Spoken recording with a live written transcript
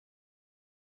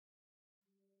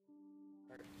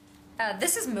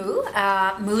This is Moo.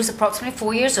 Moo's approximately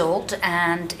 4 years old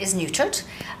and is neutered.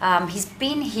 He's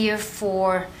been here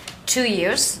for 2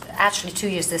 years, actually 2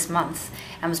 years this month,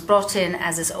 and was brought in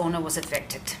as his owner was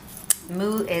evicted.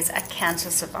 Moo is a cancer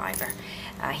survivor.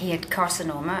 He had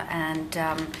carcinoma and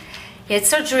he had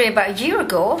surgery about a year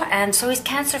ago, and so he's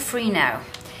cancer free now.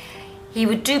 He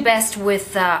would do best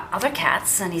with other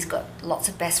cats, and he's got lots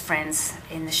of best friends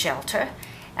in the shelter,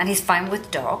 and he's fine with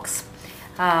dogs.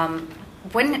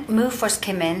 When Moo first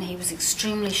came in, he was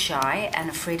extremely shy and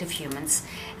afraid of humans,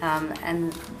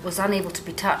 and was unable to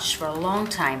be touched for a long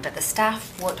time, but the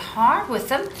staff worked hard with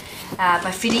him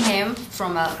by feeding him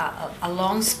from a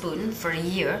long spoon for a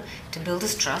year to build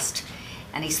his trust,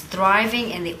 and he's thriving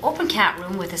in the open cat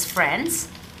room with his friends.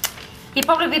 He'd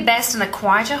probably be best in a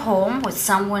quieter home with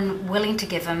someone willing to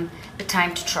give him the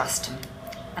time to trust him.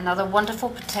 Another wonderful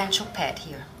potential pet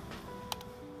here.